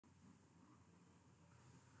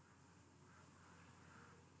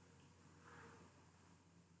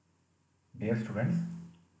Dear students,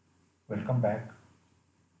 welcome back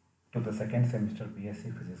to the second semester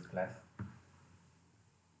BSc Physics class.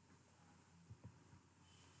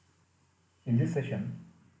 In this session,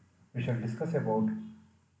 we shall discuss about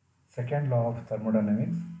second law of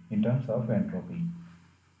thermodynamics in terms of entropy.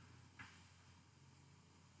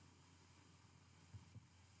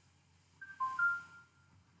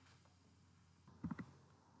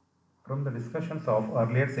 From the discussions of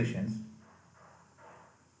earlier sessions,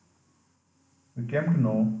 we came to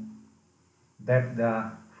know that the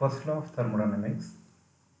first law of thermodynamics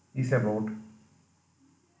is about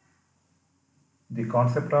the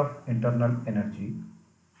concept of internal energy,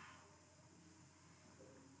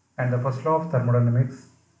 and the first law of thermodynamics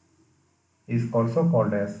is also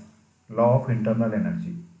called as law of internal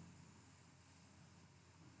energy.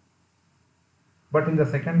 But in the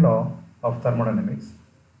second law of thermodynamics,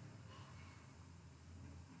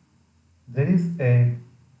 there is a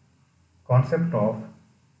concept of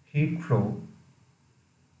heat flow,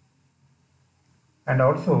 and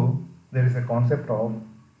also there is a concept of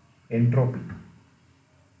entropy.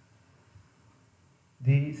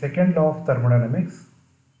 The second law of thermodynamics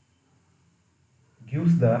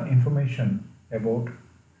gives the information about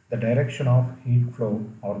the direction of heat flow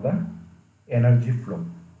or the energy flow.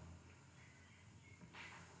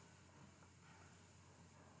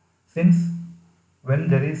 Since when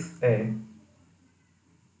there is a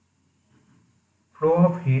flow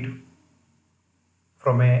of heat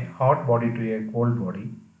from a hot body to a cold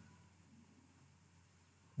body,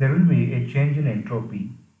 there will be a change in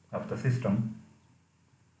entropy of the system.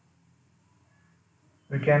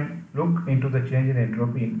 We can look into the change in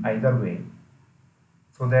entropy in either way,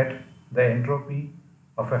 so that the entropy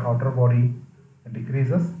of a hotter body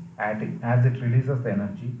decreases as it releases the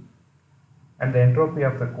energy, and the entropy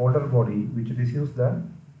of the colder body, which receives the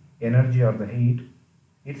energy or the heat,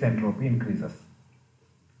 its entropy increases.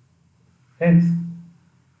 Hence,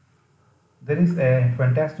 there is a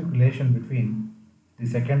fantastic relation between the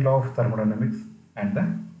second law of thermodynamics and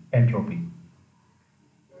the entropy.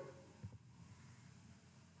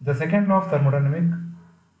 The second law of thermodynamics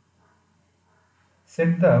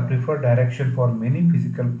set the preferred direction for many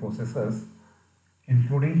physical processes,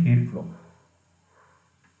 including heat flow.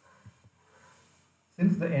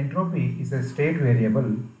 Since the entropy is a state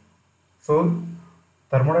variable, so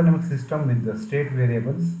thermodynamic system with the state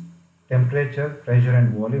variables temperature, pressure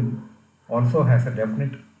and volume also has a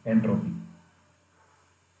definite entropy.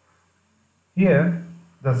 Here,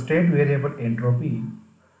 the state variable entropy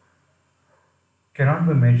cannot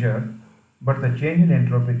be measured, but the change in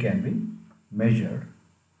entropy can be measured.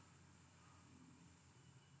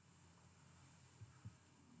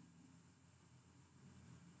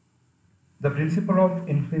 The principle of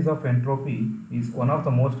increase of entropy is one of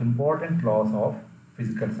the most important laws of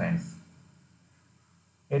physical science.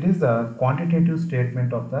 It is the quantitative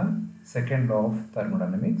statement of the second law of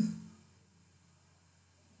thermodynamics,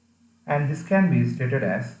 and this can be stated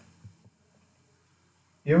as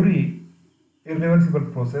every irreversible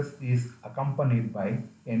process is accompanied by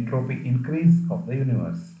entropy increase of the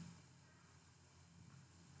universe.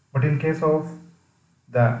 But in case of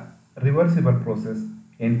the reversible process,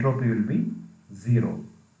 entropy will be zero.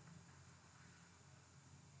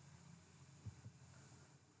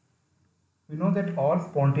 We know that all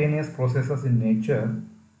spontaneous processes in nature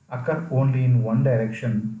occur only in one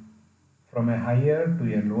direction, from a higher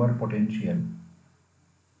to a lower potential,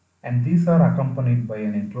 and these are accompanied by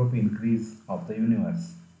an entropy increase of the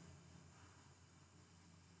universe.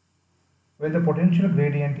 When the potential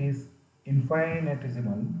gradient is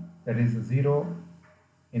infinitesimal, that is zero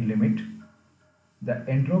in limit, the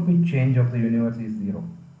entropy change of the universe is zero,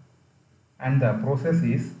 and the process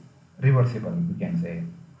is reversible, we can say.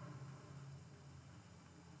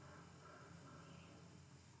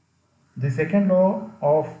 The second law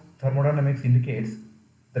of thermodynamics indicates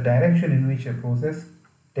the direction in which a process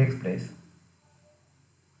takes place.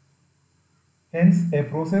 Hence, a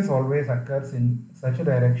process always occurs in such a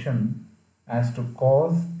direction as to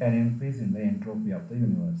cause an increase in the entropy of the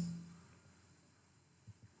universe.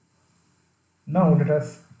 Now let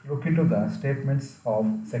us look into the statements of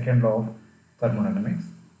second law of thermodynamics.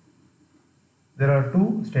 There are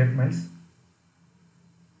two statements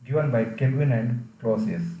given by Kelvin and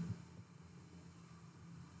Clausius.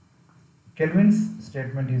 Kelvin's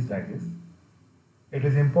statement is like this: it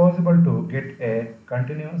is impossible to get a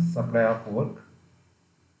continuous supply of work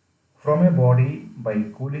from a body by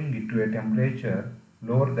cooling it to a temperature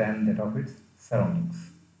lower than that of its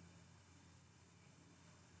surroundings.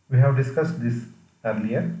 We have discussed this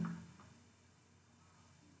earlier.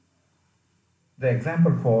 The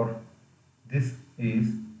example for this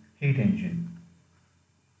is heat engine.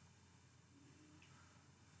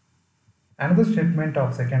 Another statement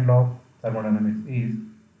of second law of thermodynamics is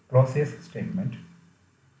Clausius statement.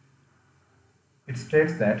 It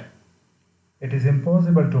states that it is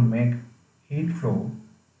impossible to make heat flow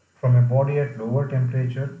from a body at lower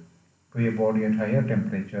temperature to a body at higher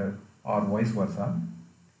temperature or vice versa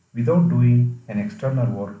without doing an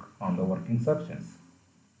external work on the working substance.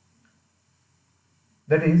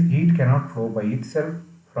 That is, heat cannot flow by itself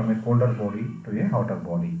from a colder body to a hotter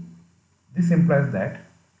body. This implies that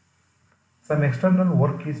some external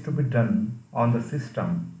work is to be done on the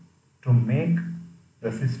system to make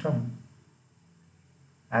the system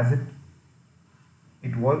as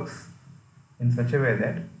it works in such a way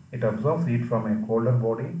that it absorbs heat from a colder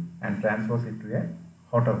body and transfers it to a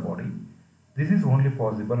hotter body. This is only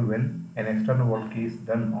possible when an external work is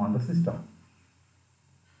done on the system.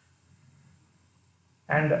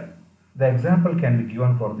 And the example can be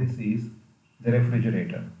given for this is the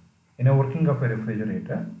refrigerator. In a working of a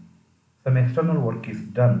refrigerator, some external work is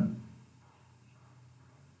done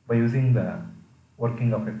by using the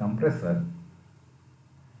working of a compressor,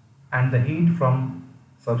 and the heat from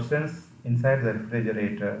substance inside the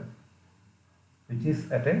refrigerator, which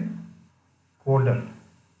is at a colder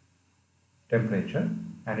temperature,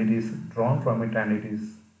 and it is drawn from it and it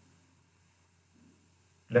is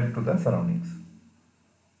left to the surroundings.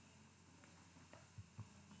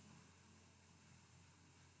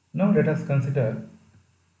 Now let us consider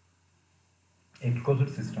a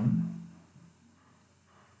closed system,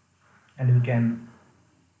 and we can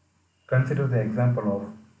consider the example of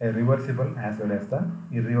a reversible as well as the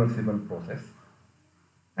irreversible process,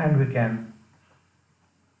 and we can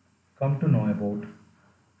come to know about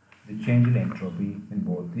the change in entropy in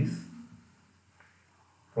both these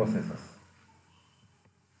processes.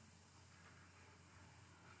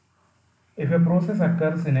 If a process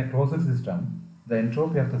occurs in a closed system, the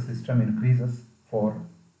entropy of the system increases for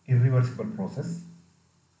irreversible process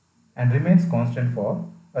and remains constant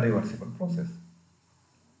for a reversible process,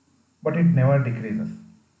 but it never decreases.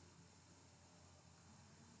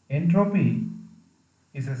 Entropy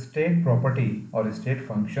is a state property or a state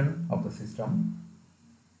function of the system.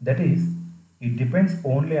 That is, it depends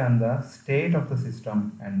only on the state of the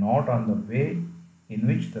system and not on the way in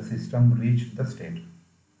which the system reached the state.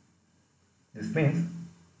 This means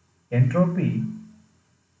entropy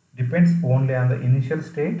depends only on the initial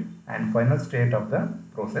state and final state of the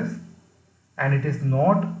process, and it is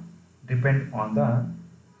not depend on the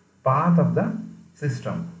path of the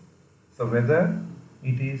system. So whether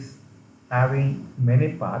it is having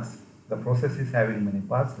many paths, the process is having many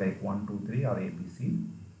paths like 1, 2, 3 or ABC,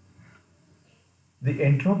 the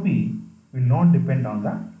entropy will not depend on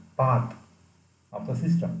the path of the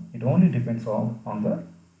system. It only depends on the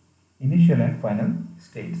initial and final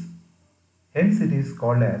states. Hence it is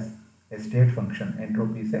called as a state function.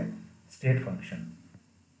 Entropy is a state function.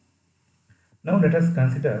 Now let us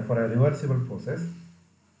consider for a reversible process,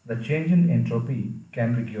 the change in entropy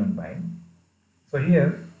can be given by. So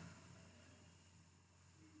here,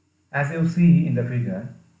 as you see in the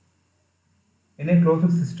figure, in a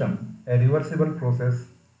closed system, a reversible process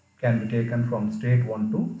can be taken from state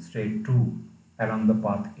 1 to state 2 along the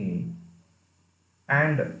path A,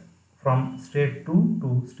 and from state 2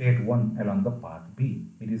 to state 1 along the path B.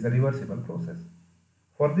 It is a reversible process.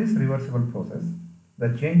 For this reversible process, the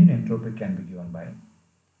change in entropy can be given by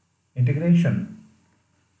integration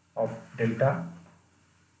of delta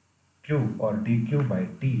Q or dQ by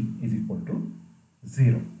T is equal to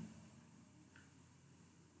 0.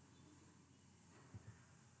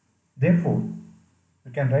 Therefore,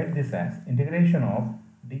 we can write this as integration of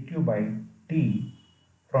dQ by T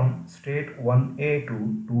from state 1A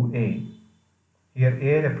to 2A. Here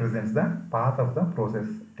A represents the path of the process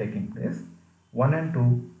taking place. 1 and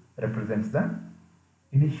 2 represents the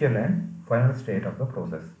initial and final state of the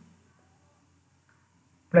process.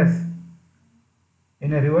 Plus,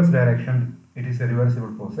 in a reverse direction, it is a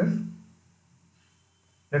reversible process.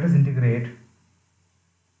 Let us integrate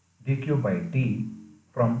dQ by T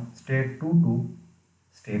from state 2 to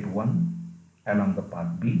state 1 along the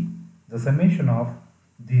path B. The summation of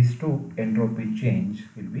these two entropy change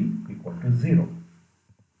will be equal to 0.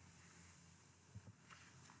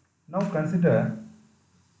 Now consider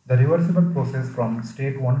the reversible process from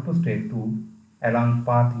state 1 to state 2 along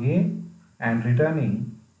path A and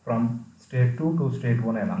returning from state 2 to state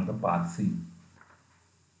 1 along the path C.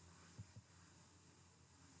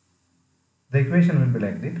 The equation will be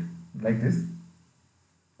like this.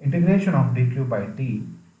 Integration of dQ by T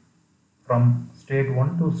from state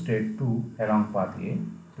 1 to state 2 along path A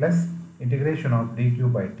plus integration of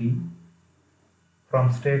dQ by T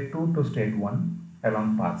from state 2 to state 1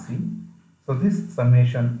 along path C. So this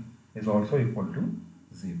summation is also equal to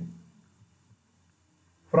 0.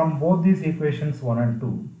 From both these equations 1 and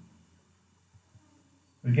 2,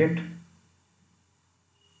 we get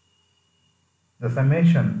the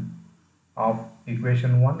summation of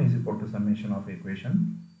equation 1 is equal to summation of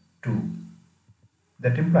equation 2.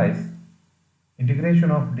 That implies integration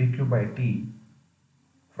of dq by t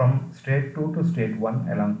from state 2 to state 1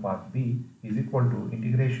 along path B is equal to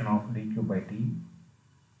integration of dq by t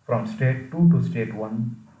from state 2 to state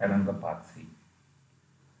 1 along the path C.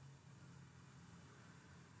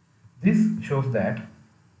 This shows that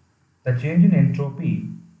the change in entropy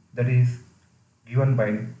that is given by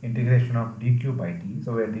integration of dq by t,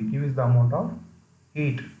 so where dq is the amount of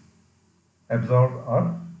heat absorbed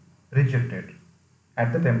or rejected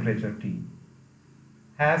at the temperature T,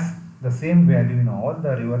 has the same value in all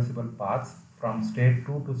the reversible paths from state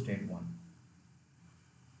 2 to state 1.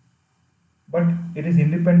 But it is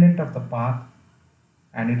independent of the path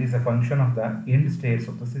and it is a function of the end states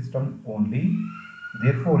of the system only.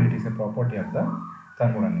 Therefore, it is a property of the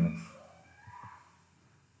thermodynamics.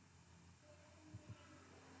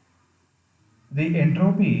 The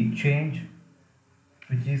entropy change,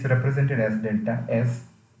 which is represented as delta S,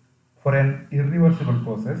 for an irreversible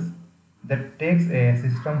process that takes a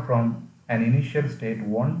system from an initial state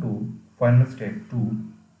 1 to final state 2,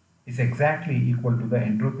 is exactly equal to the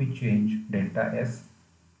entropy change delta S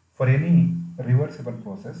for any reversible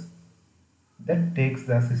process that takes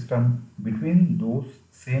the system between those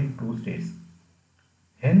same two states.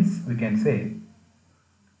 Hence, we can say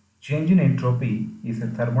change in entropy is a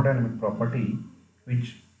thermodynamic property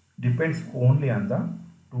which depends only on the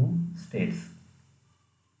two states.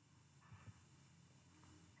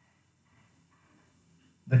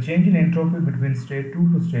 The change in entropy between state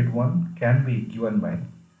 2 to state 1 can be given by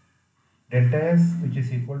delta S, which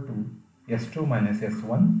is equal to S2 minus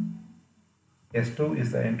S1. S2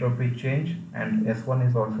 is the entropy change and S1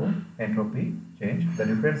 is also entropy change. The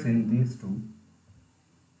difference in these two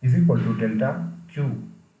is equal to delta Q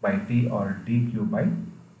by T or dQ by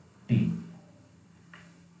T.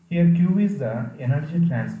 Here Q is the energy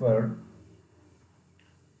transferred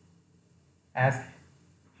as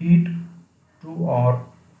heat to or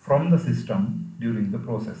from the system during the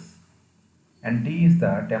process, and T is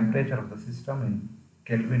the temperature of the system in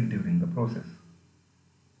Kelvin during the process.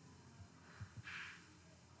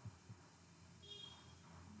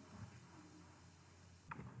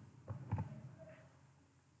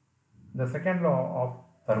 The second law of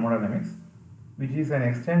thermodynamics, which is an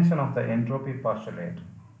extension of the entropy postulate,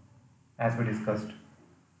 as we discussed,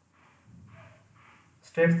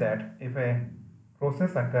 states that if a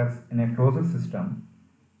process occurs in a closed system,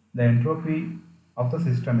 the entropy of the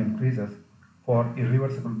system increases for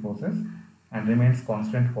irreversible process and remains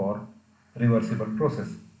constant for reversible process,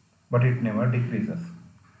 but it never decreases.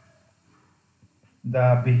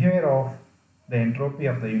 The behavior of the entropy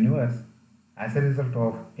of the universe as a result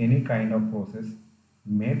of any kind of process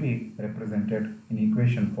may be represented in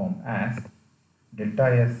equation form as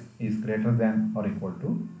delta S is greater than or equal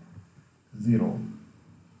to 0,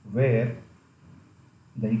 where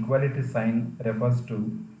the equality sign refers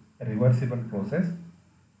to a reversible process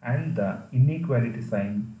and the inequality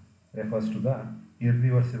sign refers to the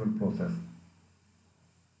irreversible process.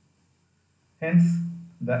 Hence,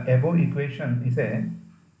 the above equation is a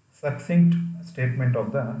succinct statement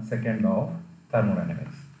of the second law of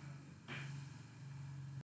thermodynamics.